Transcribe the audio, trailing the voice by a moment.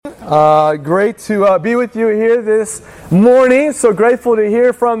Great to be with you here this morning. So grateful to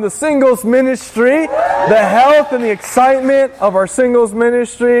hear from the singles ministry, the health and the excitement of our singles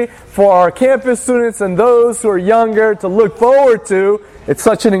ministry for our campus students and those who are younger to look forward to. It's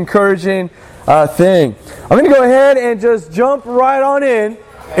such an encouraging thing. I'm going to go ahead and just jump right on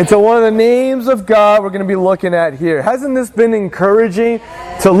into one of the names of God we're going to be looking at here. Hasn't this been encouraging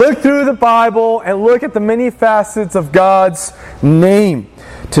to look through the Bible and look at the many facets of God's name?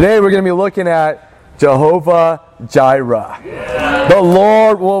 Today we're going to be looking at Jehovah Jireh. Yeah. The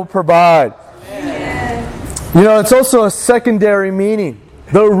Lord will provide. Yeah. You know, it's also a secondary meaning.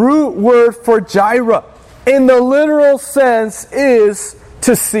 The root word for Jireh in the literal sense is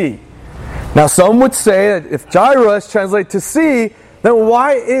to see. Now some would say that if Jireh is translated to see, then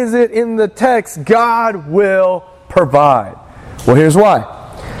why is it in the text, God will provide? Well, here's why.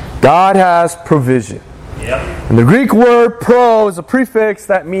 God has provision. Yep. And the Greek word pro is a prefix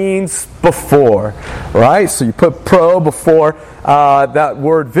that means before. Right? So you put pro before that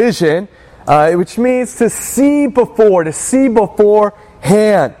word vision, which means to see beforehand.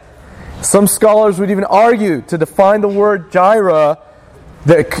 Some scholars would even argue to define the word Jireh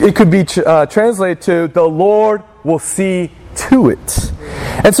that it could be translated to the Lord will see to it.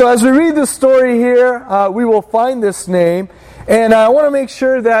 And so as we read the story here, we will find this name. And I want to make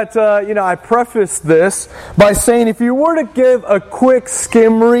sure that I preface this by saying if you were to give a quick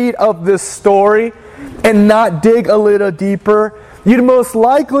skim read of this story and not dig a little deeper, you'd most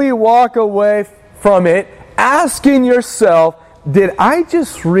likely walk away from it asking yourself, did I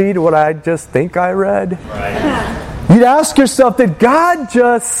just read what I just think I read? Right. You'd ask yourself, did God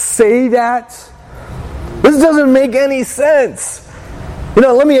just say that? This doesn't make any sense.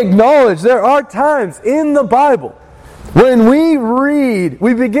 Let me acknowledge there are times in the Bible when we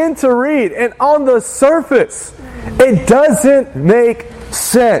begin to read, and on the surface, it doesn't make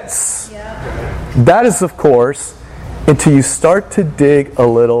sense. Yeah. That is, of course, until you start to dig a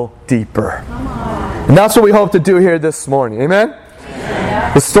little deeper. And that's what we hope to do here this morning. Amen?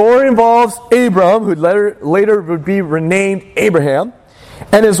 Yeah. The story involves Abram, who later would be renamed Abraham,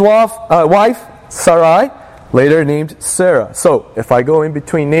 and his wife Sarai, later named Sarah. So, if I go in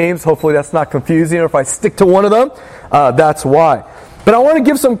between names, hopefully that's not confusing, or if I stick to one of them, that's why. But I want to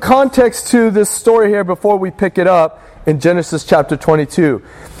give some context to this story here before we pick it up in Genesis chapter 22.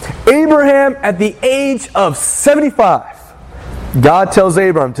 Abraham, at the age of 75, God tells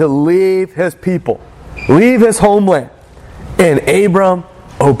Abram to leave his people, leave his homeland, and Abram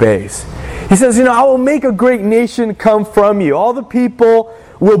obeys. He says, I will make a great nation come from you. All the people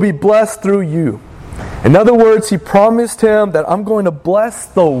will be blessed through you. In other words, he promised him that I'm going to bless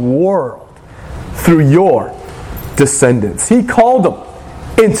the world through your descendants. He called them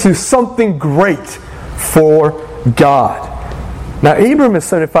into something great for God. Now, Abram is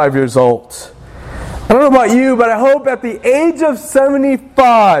 75 years old. I don't know about you, but I hope at the age of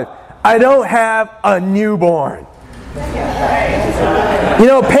 75, I don't have a newborn.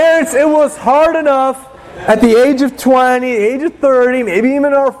 Parents, it was hard enough at the age of 20, age of 30, maybe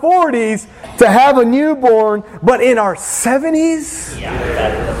even our 40s, to have a newborn, but in our 70s?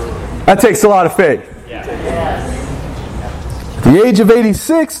 That takes a lot of faith. At the age of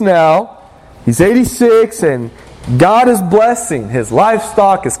 86 now, he's 86, and God is blessing his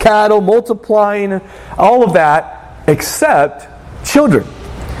livestock, his cattle, multiplying, all of that, except children.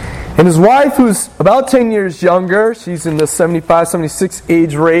 And his wife, who's about 10 years younger, she's in the 75, 76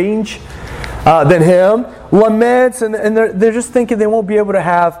 age range, than him, laments, and they're just thinking they won't be able to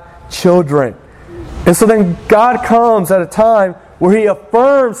have children. And so then God comes at a time where he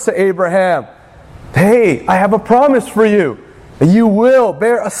affirms to Abraham, hey, I have a promise for you, that you will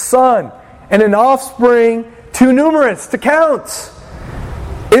bear a son and an offspring too numerous to count.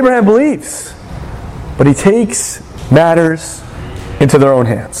 Abraham believes, but he takes matters into their own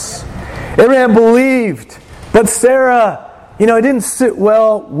hands. Abraham believed, but Sarah, it didn't sit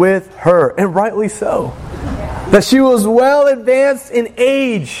well with her, and rightly so. That she was well advanced in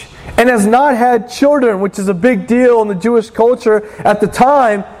age and has not had children, which is a big deal in the Jewish culture at the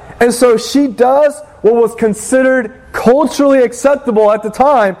time. And so she does what was considered culturally acceptable at the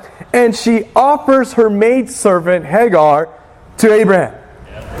time, and she offers her maidservant Hagar to Abraham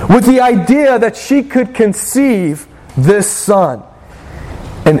with the idea that she could conceive this son.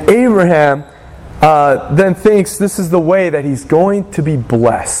 And Abraham then thinks this is the way that he's going to be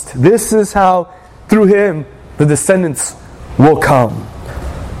blessed. This is how, through him, the descendants will come.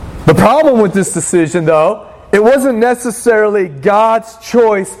 The problem with this decision, though, it wasn't necessarily God's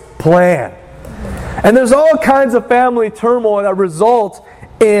choice plan. And there's all kinds of family turmoil that results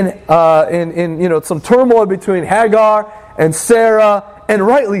in some turmoil between Hagar and Sarah and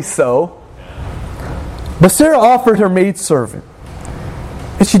rightly so. But Sarah offered her maidservant.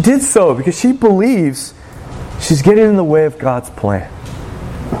 And she did so because she believes she's getting in the way of God's plan.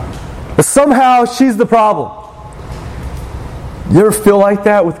 But somehow she's the problem. You ever feel like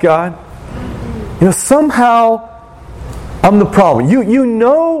that with God? Somehow I'm the problem. You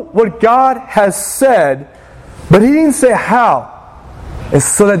know what God has said, but He didn't say how. And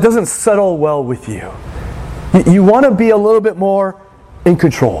so that doesn't settle well with you. You want to be a little bit more in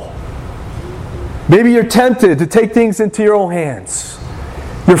control. Maybe you're tempted to take things into your own hands.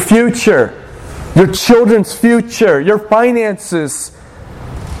 Your future, your children's future, your finances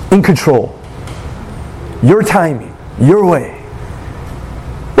in control. Your timing, your way.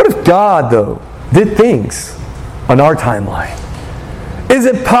 What if God, though, did things on our timeline? Is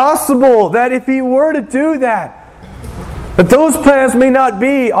it possible that if He were to do that those plans may not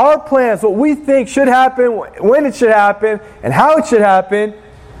be our plans, what we think should happen, when it should happen, and how it should happen,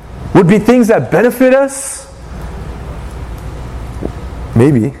 would be things that benefit us?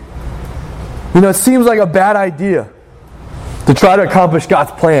 Maybe. It seems like a bad idea to try to accomplish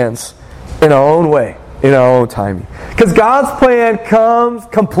God's plans in our own way, in our own timing. Because God's plan comes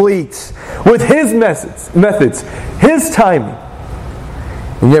complete with His methods, His timing.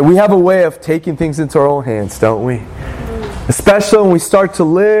 And yet we have a way of taking things into our own hands, don't we? Especially when we start to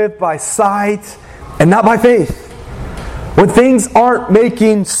live by sight and not by faith. When things aren't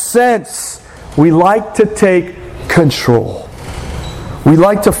making sense, we like to take control. We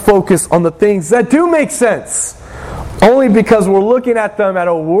like to focus on the things that do make sense, only because we're looking at them at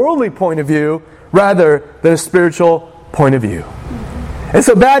a worldly point of view rather than a spiritual point of view. And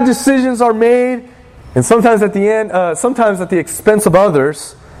so bad decisions are made, and sometimes at the expense of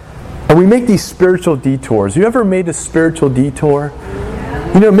others. And we make these spiritual detours. You ever made a spiritual detour?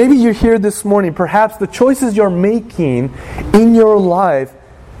 Maybe you're here this morning. Perhaps the choices you're making in your life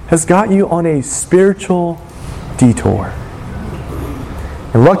has got you on a spiritual detour.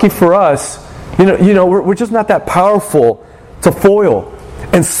 And lucky for us, we're just not that powerful to foil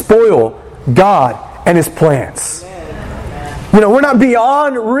and spoil God and His plans. We're not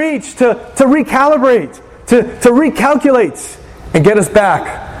beyond reach to recalibrate, to recalculate, and get us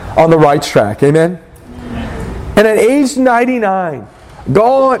back on the right track. Amen? And at age 99,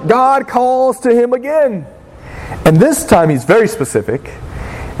 God calls to him again. And this time He's very specific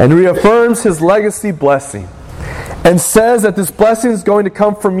and reaffirms His legacy blessing and says that this blessing is going to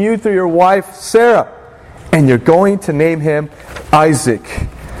come from you through your wife Sarah, and you're going to name him Isaac.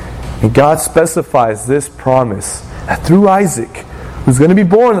 And God specifies this promise that through Isaac, who's going to be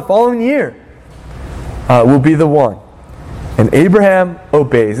born the following year, will be the one. And Abraham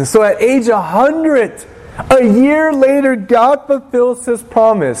obeys. And so at age 100, a year later, God fulfills His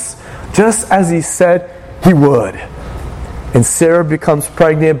promise, just as He said He would. And Sarah becomes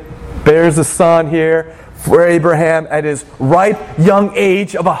pregnant, bears a son here for Abraham at his ripe young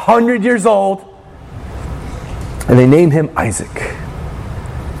age of 100 years old. And they name him Isaac.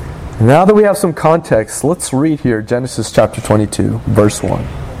 And now that we have some context, let's read here Genesis chapter 22, verse 1.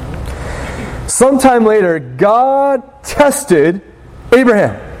 Sometime later, God tested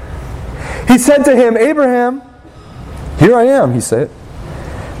Abraham. He said to him, Abraham, here I am, He said.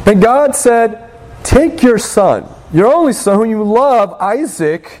 Then God said, take your son, your only son whom you love,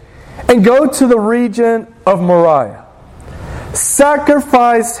 Isaac, and go to the region of Moriah.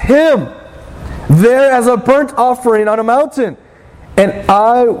 Sacrifice him there as a burnt offering on a mountain, and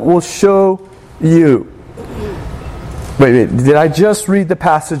I will show you. Wait, did I just read the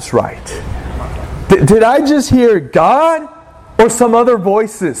passage right? Did I just hear God or some other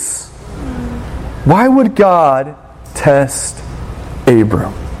voices? Why would God test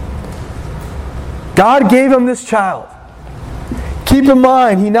Abram? God gave him this child. Keep in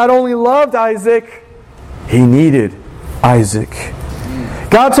mind, He not only loved Isaac, He needed Isaac.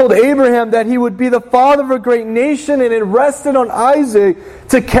 God told Abraham that he would be the father of a great nation, and it rested on Isaac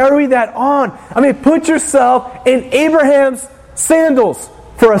to carry that on. I mean, put yourself in Abraham's sandals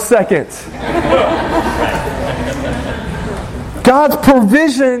for a second. God's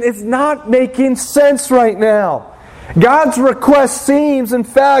provision is not making sense right now. God's request seems, in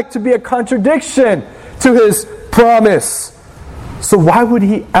fact, to be a contradiction to His promise. So why would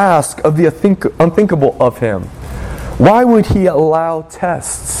He ask of the unthinkable of Him? Why would He allow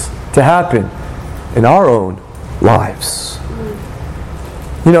tests to happen in our own lives?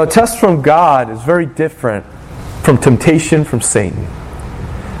 A test from God is very different from temptation from Satan.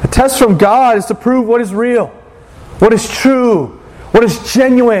 A test from God is to prove what is real, what is true, what is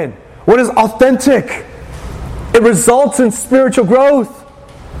genuine, what is authentic. It results in spiritual growth.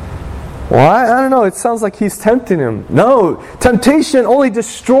 Well, I don't know. It sounds like he's tempting him. No, temptation only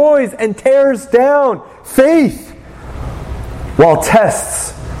destroys and tears down faith, while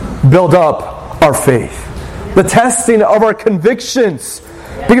tests build up our faith. The testing of our convictions.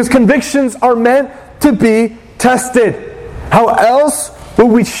 Because convictions are meant to be tested. How else will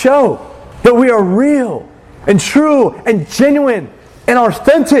we show that we are real and true and genuine and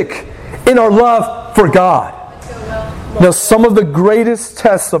authentic in our love for God? Now, some of the greatest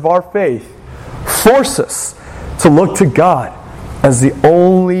tests of our faith force us to look to God as the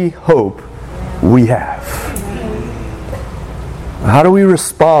only hope we have. How do we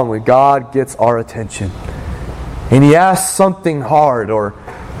respond when God gets our attention and He asks something hard or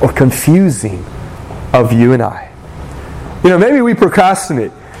confusing of you and I? Maybe we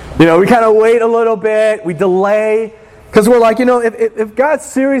procrastinate. We kind of wait a little bit, we delay, because we're like, if God's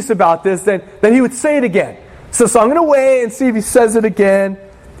serious about this, then He would say it again. So I'm going to wait and see if He says it again.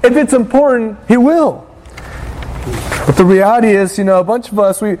 If it's important, He will. But the reality is, a bunch of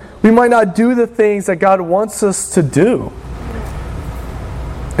us, we might not do the things that God wants us to do.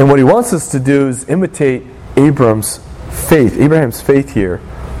 And what He wants us to do is imitate Abraham's faith here.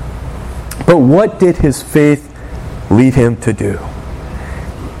 But what did his faith lead him to do?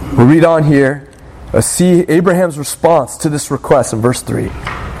 We read on here, see Abraham's response to this request in verse 3.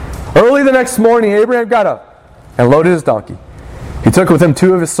 Early the next morning, Abraham got up and loaded his donkey. He took with him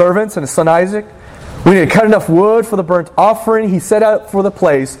 2 of his servants and his son Isaac. When he had cut enough wood for the burnt offering, he set out for the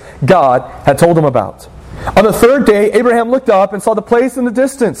place God had told him about. On the 3rd day, Abraham looked up and saw the place in the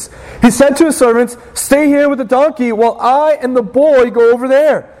distance. He said to his servants, "Stay here with the donkey while I and the boy go over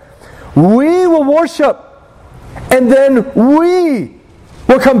there. We will worship, and then we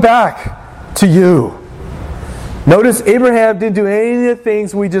will come back to you." Notice Abraham didn't do any of the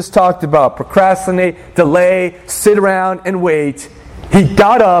things we just talked about. Procrastinate, delay, sit around and wait. He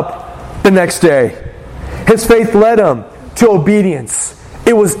got up the next day. His faith led him to obedience.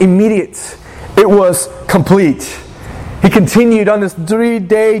 It was immediate. It was complete. He continued on this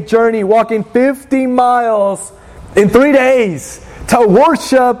 3-day journey, walking 50 miles in 3 days to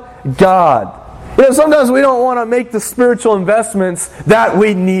worship God. Sometimes we don't want to make the spiritual investments that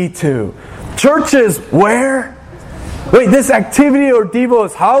we need to. Churches, where? Wait, this activity or devo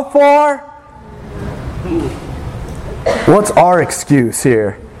is how far? What's our excuse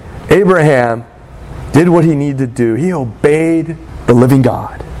here? Abraham did what he needed to do. He obeyed the living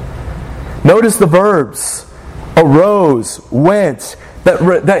God. Notice the verbs arose, went,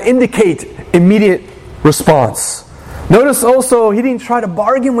 that indicate immediate response. Notice also he didn't try to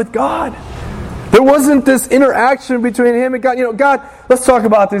bargain with God. There wasn't this interaction between him and God. God, let's talk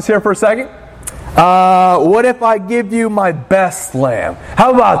about this here for a second. What if I give you my best lamb?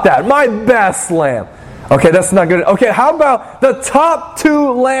 How about that? My best lamb. Okay, that's not good. Okay, how about the top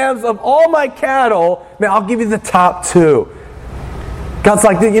 2 lambs of all my cattle? Man, I'll give you the top 2. God's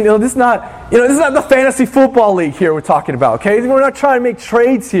like, this is not the fantasy football league here we're talking about. Okay, we're not trying to make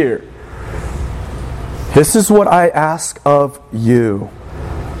trades here. This is what I ask of you.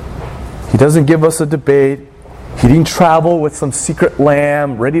 He doesn't give us a debate. He didn't travel with some secret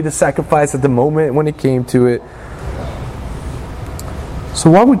lamb ready to sacrifice at the moment when it came to it.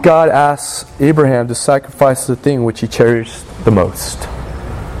 So why would God ask Abraham to sacrifice the thing which he cherished the most?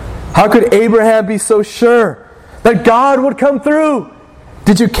 How could Abraham be so sure that God would come through?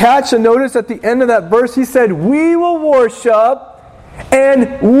 Did you catch and notice at the end of that verse he said, "We will worship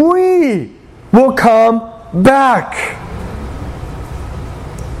and we will come back."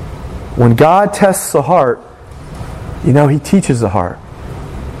 When God tests the heart, He teaches the heart.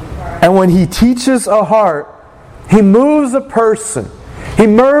 And when He teaches a heart, He moves a person. He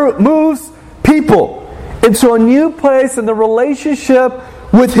moves people into a new place in the relationship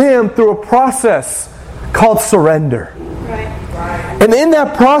with Him through a process called surrender. And in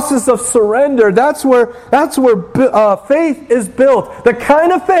that process of surrender, that's where faith is built. The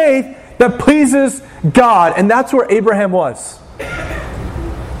kind of faith that pleases God. And that's where Abraham was.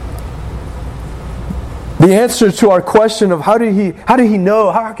 The answer to our question of how did he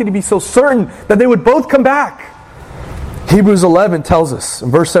know, how could he be so certain that they would both come back? Hebrews 11 tells us in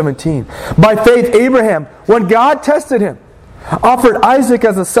verse 17, by faith Abraham, when God tested him, offered Isaac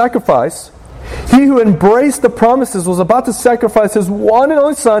as a sacrifice. He who embraced the promises was about to sacrifice his one and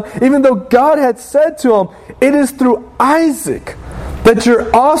only son, even though God had said to him, it is through Isaac that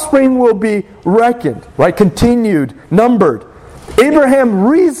your offspring will be reckoned, right? Continued, numbered. Abraham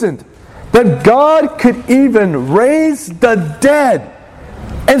reasoned that God could even raise the dead.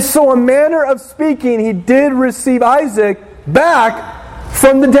 And so, a manner of speaking, he did receive Isaac back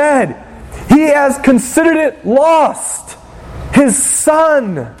from the dead. He has considered it lost. His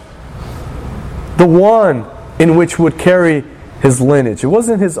son the one in which would carry his lineage. It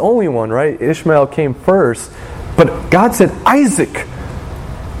wasn't his only one, right? Ishmael came first. But God said Isaac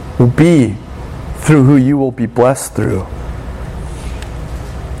will be through who you will be blessed through.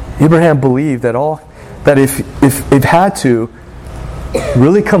 Abraham believed that if it had to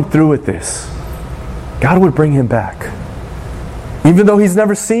really come through with this, God would bring him back. Even though he's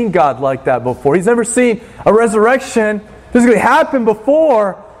never seen God like that before. He's never seen a resurrection physically happen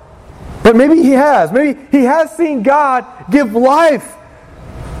before. But maybe he has. Maybe he has seen God give life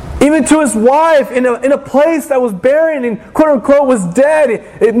even to his wife in a place that was barren and quote-unquote was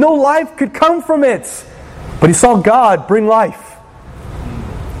dead. No life could come from it. But he saw God bring life.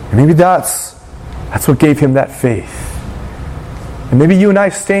 And maybe that's what gave him that faith. And maybe you and I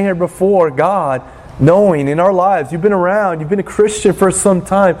stand here before God knowing in our lives, you've been around, you've been a Christian for some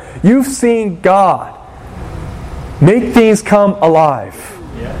time, you've seen God make things come alive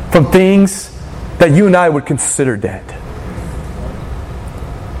from things that you and I would consider dead.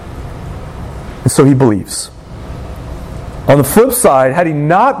 And so he believes. On the flip side, had he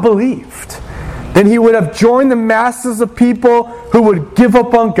not believed, then he would have joined the masses of people who would give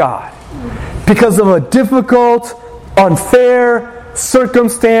up on God because of a difficult, unfair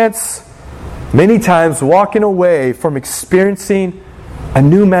circumstance, many times walking away from experiencing a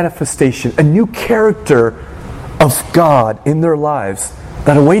new manifestation, a new character of God in their lives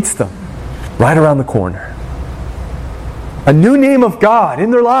that awaits them right around the corner. A new name of God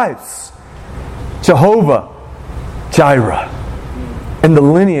in their lives. Jehovah, Jireh. And the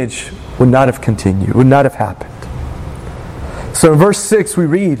lineage would not have continued, would not have happened. So in verse 6 we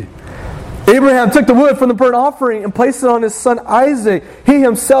read, Abraham took the wood from the burnt offering and placed it on his son Isaac. He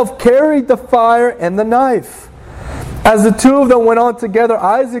himself carried the fire and the knife. As the two of them went on together,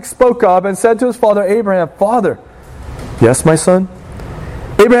 Isaac spoke up and said to his father Abraham, "Father." "Yes, my son?"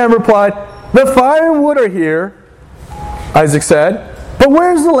 Abraham replied, "The fire and wood are here," Isaac said, "but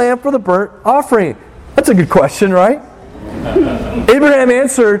where's the lamb for the burnt offering?" That's a good question, right? Abraham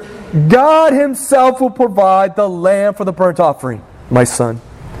answered, "God himself will provide the lamb for the burnt offering, my son."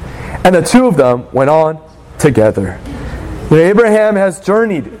 And the two of them went on together. Abraham has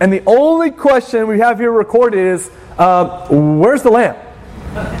journeyed, and the only question we have here recorded is, where's the lamb?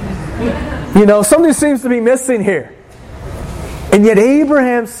 Something seems to be missing here. And yet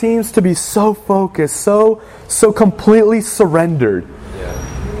Abraham seems to be so focused, so completely surrendered.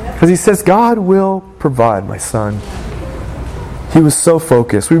 Because he says, God will provide, my son. He was so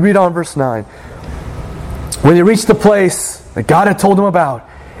focused. We read on verse 9. When he reached the place that God had told him about,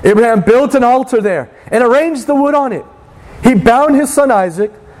 Abraham built an altar there and arranged the wood on it. He bound his son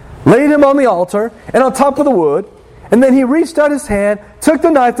Isaac, laid him on the altar and on top of the wood, and then he reached out his hand, took the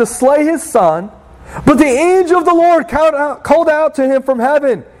knife to slay his son. But the angel of the Lord called out to him from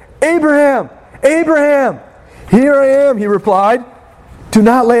heaven, "Abraham, Abraham." "Here I am," he replied. "Do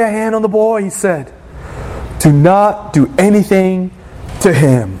not lay a hand on the boy," he said. "Do not do anything to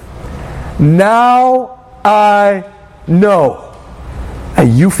him. Now I know that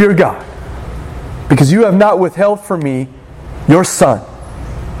you fear God, because you have not withheld from me your son."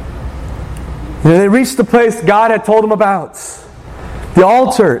 And they reached the place God had told him about. The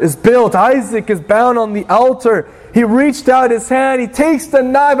altar is built. Isaac is bound on the altar. He reached out his hand. He takes the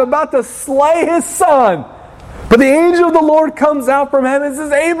knife, about to slay his son. But the angel of the Lord comes out from heaven and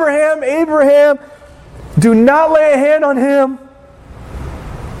says, "Abraham, Abraham, do not lay a hand on him."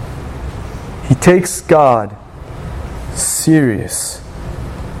 He takes God serious.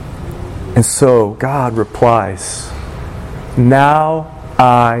 And so God replies, "Now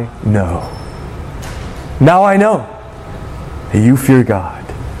I know. Now I know that you fear God."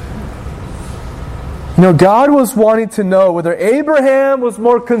 God was wanting to know whether Abraham was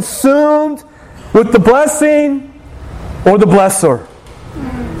more consumed with the blessing or the blesser.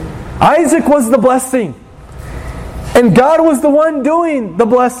 Isaac was the blessing. And God was the one doing the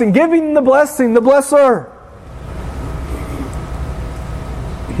blessing, giving the blessing, the blesser.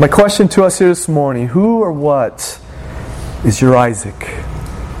 My question to us here this morning, who or what is your Isaac?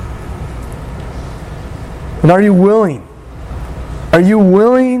 And are you willing? Are you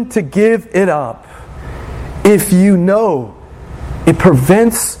willing to give it up if you know it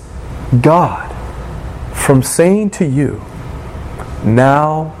prevents God from saying to you,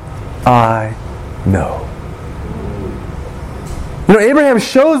 "Now I know"? Abraham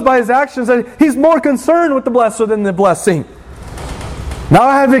shows by his actions that he's more concerned with the blesser than the blessing. Now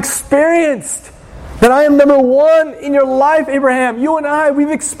I have experienced that I am number one in your life, Abraham. You and I,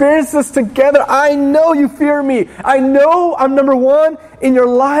 we've experienced this together. I know you fear me. I know I'm number one in your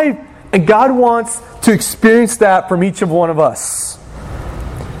life. And God wants to experience that from each of one of us.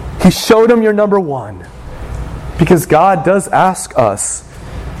 He showed him your number one. Because God does ask us,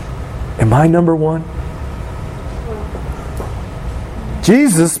 am I number one?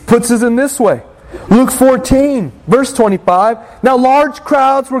 Jesus puts it in this way. Luke 14, verse 25. Now large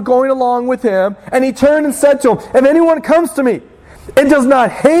crowds were going along with him, and he turned and said to him, if anyone comes to me and does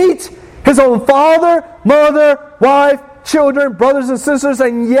not hate his own father, mother, wife, children, brothers and sisters,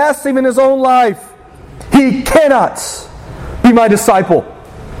 and yes, even his own life, he cannot be my disciple.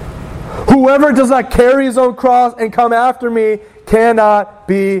 Whoever does not carry his own cross and come after me cannot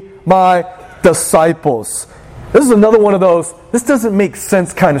be my disciples. This is another one of those, this doesn't make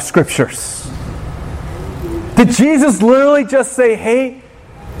sense kind of scriptures. Did Jesus literally just say hate?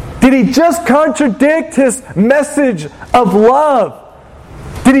 Did he just contradict his message of love?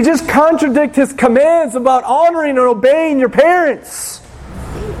 Did he just contradict his commands about honoring and obeying your parents?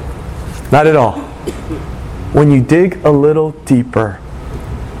 Not at all. When you dig a little deeper,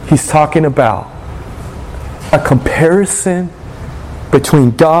 he's talking about a comparison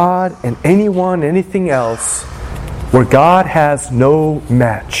between God and anyone, anything else, where God has no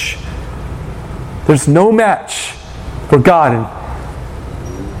match. There's no match for God.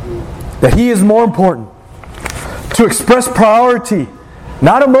 That He is more important. To express priority,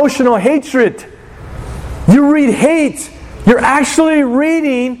 not emotional hatred. You read hate, you're actually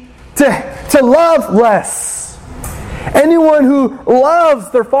reading to love less. Anyone who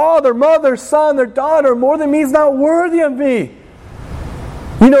loves their father, mother, son, their daughter more than me is not worthy of me.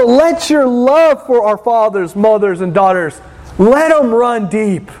 Let your love for our fathers, mothers, and daughters, let them run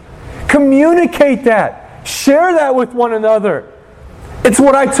deep. Communicate that. Share that with one another. It's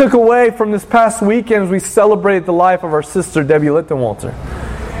what I took away from this past weekend as we celebrated the life of our sister, Debbie Littenwalter.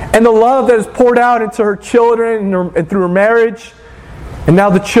 And the love that is poured out into her children and through her marriage. And now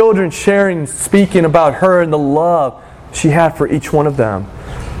the children sharing and speaking about her and the love she had for each one of them.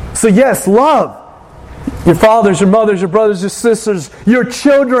 So yes, love your fathers, your mothers, your brothers, your sisters, your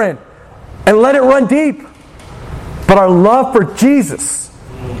children. And let it run deep. But our love for Jesus,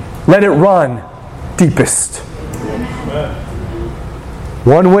 let it run deepest. Amen.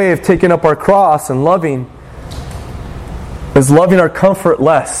 One way of taking up our cross and loving is loving our comfort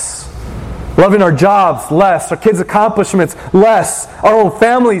less. Loving our jobs less. Our kids' accomplishments less. Our whole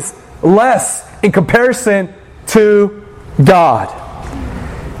families less in comparison to God.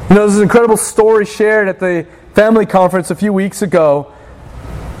 There's an incredible story shared at the family conference a few weeks ago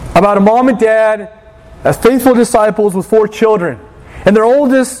about a mom and dad as faithful disciples with 4 children. And their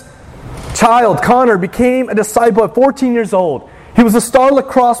oldest child, Connor, became a disciple at 14 years old. He was a star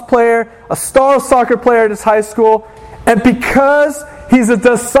lacrosse player, a star soccer player at his high school. And because he's a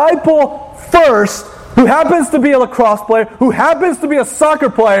disciple first, who happens to be a lacrosse player, who happens to be a soccer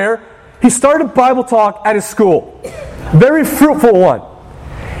player, he started Bible talk at his school. Very fruitful one.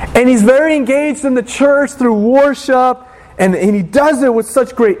 And he's very engaged in the church through worship. And he does it with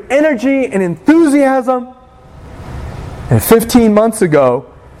such great energy and enthusiasm. And 15 months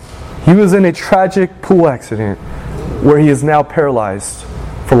ago, he was in a tragic pool accident where he is now paralyzed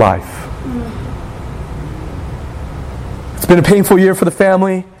for life. It's been a painful year for the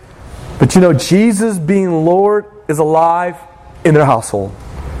family. But Jesus being Lord is alive in their household.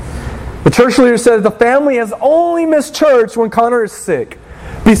 The church leader said the family has only missed church when Connor is sick.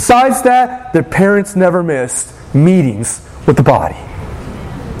 Besides that, their parents never missed meetings with the body.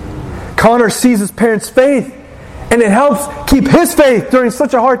 Connor sees his parents' faith, and it helps keep his faith during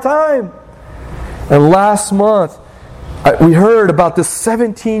such a hard time. And last month, we heard about this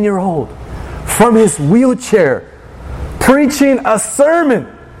 17-year-old from his wheelchair preaching a sermon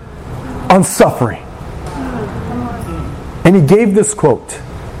on suffering. And he gave this quote.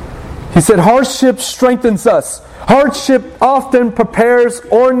 He said, "Hardship strengthens us. Hardship often prepares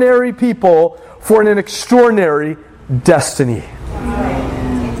ordinary people for an extraordinary destiny."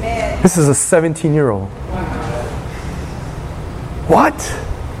 Amen. This is a 17-year-old. What?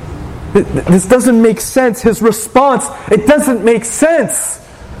 This doesn't make sense. His response, it doesn't make sense.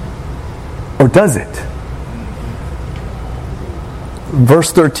 Or does it?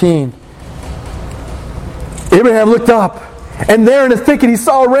 Verse 13. Abraham looked up, and there in a thicket he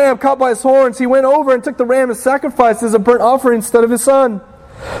saw a ram caught by his horns. He went over and took the ram and sacrificed it as a burnt offering instead of his son.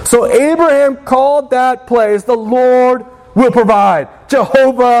 So Abraham called that place, "The Lord will provide,"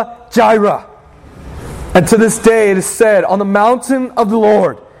 Jehovah Jireh. And to this day it is said, "On the mountain of the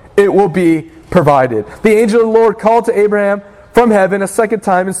Lord it will be provided." The angel of the Lord called to Abraham from heaven a second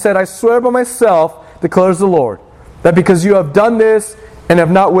time and said, "I swear by myself, declares the Lord, that because you have done this and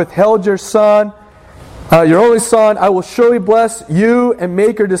have not withheld your son, your only son, I will surely bless you and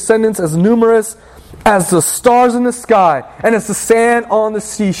make your descendants as numerous as the stars in the sky and as the sand on the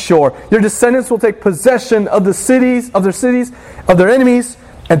seashore. Your descendants will take possession of the cities, of their enemies,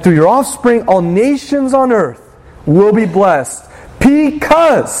 and through your offspring, all nations on earth will be blessed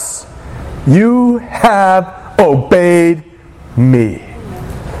because you have obeyed me.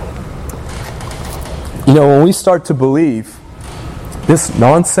 You know, when we start to believe, this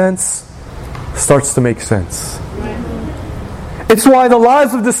nonsense starts to make sense. It's why the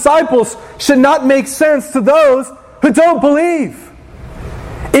lives of disciples should not make sense to those who don't believe.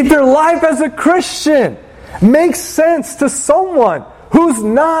 If their life as a Christian makes sense to someone who's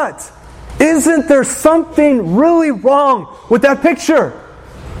not, isn't there something really wrong with that picture?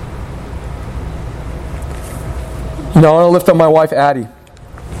 You know, I want to lift up my wife, Addie.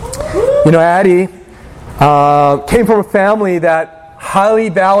 You know, Addie came from a family that highly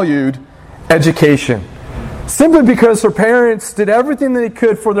valued education. Simply because her parents did everything they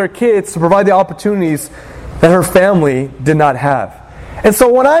could for their kids to provide the opportunities that her family did not have. And so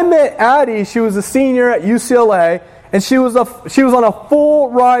when I met Addie, she was a senior at UCLA, and she was on a full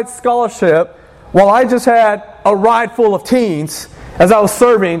ride scholarship while I just had a ride full of teens as I was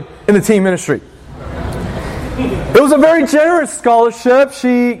serving in the teen ministry. It was a very generous scholarship.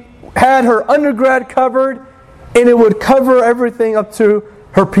 She had her undergrad covered, and it would cover everything up to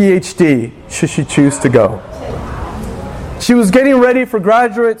her PhD, should she choose to go. She was getting ready for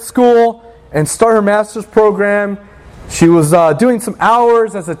graduate school and start her master's program. She was doing some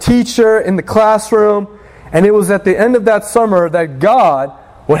hours as a teacher in the classroom, and it was at the end of that summer that God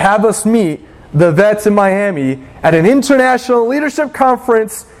would have us meet the vets in Miami at an international leadership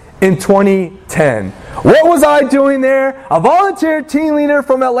conference in 2010. What was I doing there? A volunteer team leader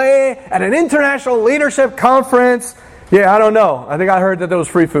from LA at an international leadership conference. Yeah, I don't know. I think I heard that there was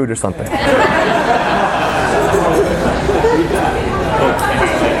free food or something.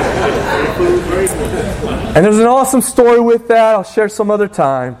 And there's an awesome story with that. I'll share some other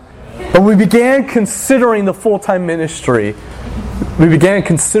time. But we began considering the full-time ministry. We began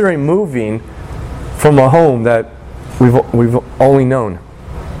considering moving from a home that we've only known.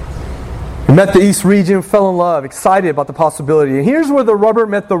 We met the East region, fell in love, excited about the possibility. And here's where the rubber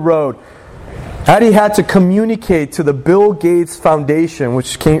met the road. Addie had to communicate to the Bill Gates Foundation,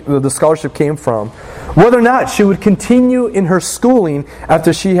 which the scholarship came from, whether or not she would continue in her schooling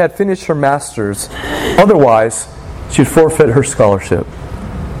after she had finished her master's. Otherwise, she'd forfeit her scholarship.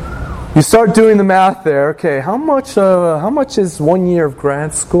 You start doing the math there. Okay, how much is 1 year of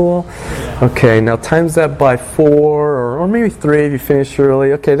grad school? Okay, now times that by 4 or maybe 3 if you finish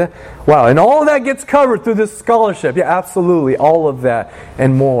early. Okay, wow, and all of that gets covered through this scholarship. Yeah, absolutely, all of that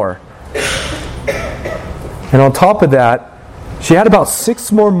and more. And on top of that, she had about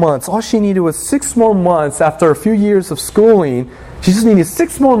 6 more months. All she needed was 6 more months after a few years of schooling. She just needed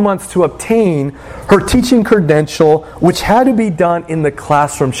 6 more months to obtain her teaching credential, which had to be done in the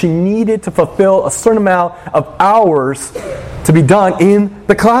classroom. She needed to fulfill a certain amount of hours to be done in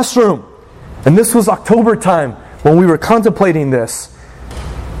the classroom. And this was October time when we were contemplating this.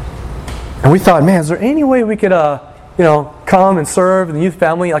 And we thought, man, is there any way we could come and serve in the youth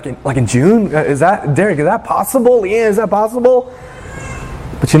family like in June? Derek, is that possible? Yeah, is that possible?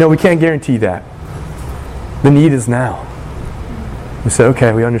 But we can't guarantee that. The need is now. We said,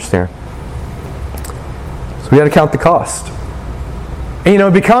 okay, we understand. So we got to count the cost.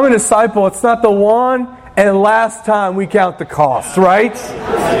 And becoming a disciple, it's not the one and last time we count the cost, right?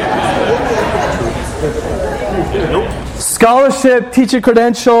 Scholarship, teacher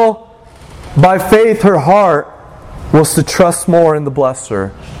credential, by faith, her heart was to trust more in the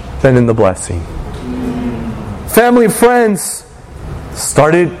blesser than in the blessing. Family and friends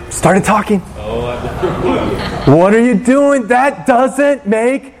started talking. What are you doing? That doesn't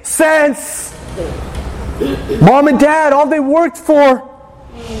make sense. Mom and Dad, all they worked for.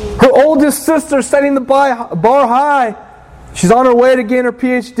 Her oldest sister setting the bar high. She's on her way to gain her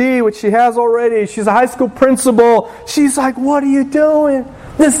PhD, which she has already. She's a high school principal. She's like, what are you doing?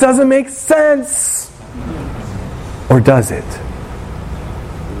 This doesn't make sense. Or does it?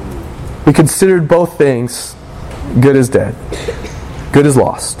 We considered both things. Good as dead. Good as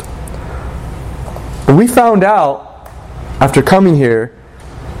lost. And we found out after coming here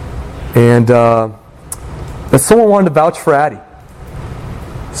and that someone wanted to vouch for Addie.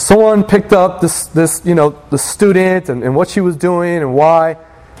 Someone picked up this the student and what she was doing and why.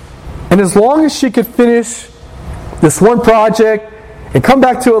 And as long as she could finish this one project and come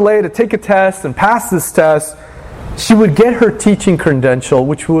back to LA to take a test and pass this test, she would get her teaching credential,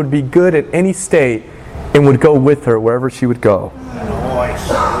 which would be good at any state and would go with her wherever she would go.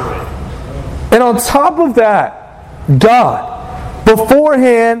 And on top of that, God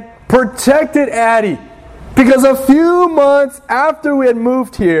beforehand protected Addie. Because a few months after we had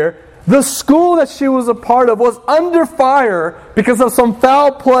moved here, the school that she was a part of was under fire because of some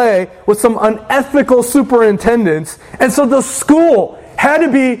foul play with some unethical superintendents. And so the school had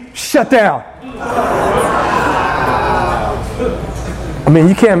to be shut down. I mean,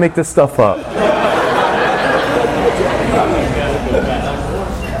 you can't make this stuff up.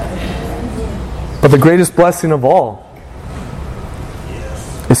 But the greatest blessing of all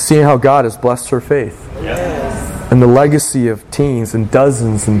is seeing how God has blessed her faith. And the legacy of teens and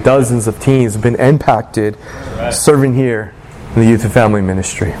dozens of teens have been impacted serving here in the Youth and Family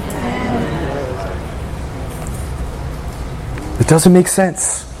Ministry. It doesn't make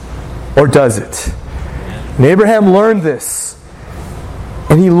sense. Or does it? And Abraham learned this.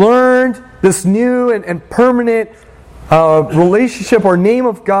 And he learned this new and permanent relationship or name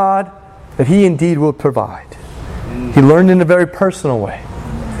of God that He indeed will provide. He learned in a very personal way.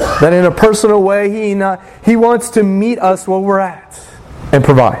 That in a personal way, He wants to meet us where we're at and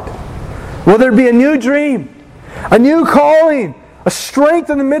provide. Whether it be a new dream, a new calling, a strength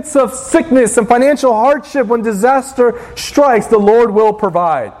in the midst of sickness and financial hardship, when disaster strikes, the Lord will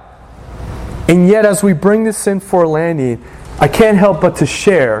provide. And yet, as we bring this in for a landing, I can't help but to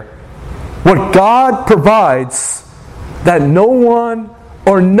share what God provides that no one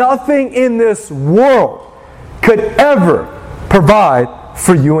or nothing in this world could ever provide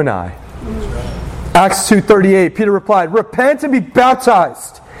for you and I. Acts 2:38, Peter replied, "Repent and be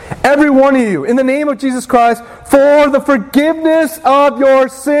baptized, every one of you, in the name of Jesus Christ, for the forgiveness of your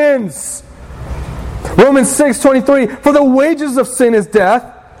sins." Romans 6:23, "For the wages of sin is death,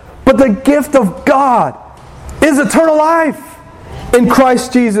 but the gift of God is eternal life in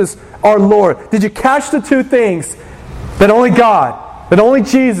Christ Jesus our Lord." Did you catch the two things that only God, that only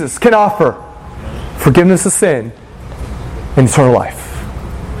Jesus can offer? Forgiveness of sin and eternal life.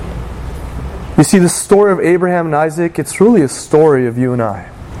 You see, the story of Abraham and Isaac, it's really a story of you and I.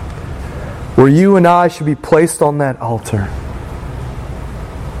 Where you and I should be placed on that altar.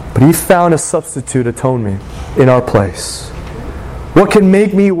 But He found a substitute atonement in our place. What can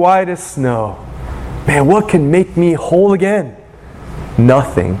make me white as snow? Man, what can make me whole again?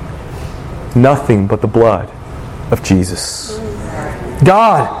 Nothing. Nothing but the blood of Jesus.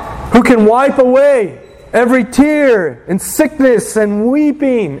 God, who can wipe away every tear and sickness and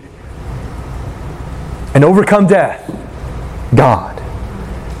weeping and overcome death. God.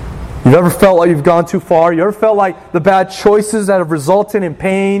 You've ever felt like you've gone too far? You ever felt like the bad choices that have resulted in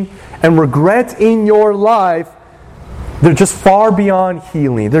pain and regret in your life, they're just far beyond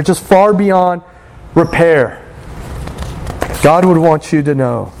healing. They're just far beyond repair. God would want you to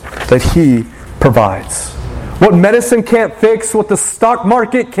know that He provides. What medicine can't fix, what the stock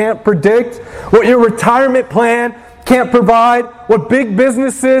market can't predict, what your retirement plan can't provide, what big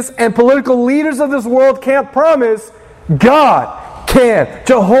businesses and political leaders of this world can't promise, God can.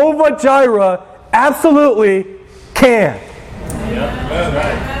 Jehovah Jireh absolutely can.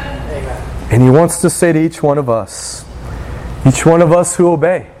 And He wants to say to each one of us who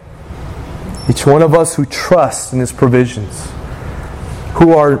obey, each one of us who trust in His provisions,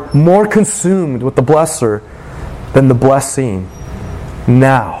 who are more consumed with the blesser than the blessing,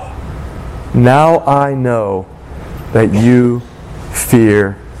 now I know that you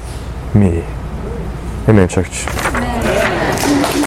fear me. Amen, church.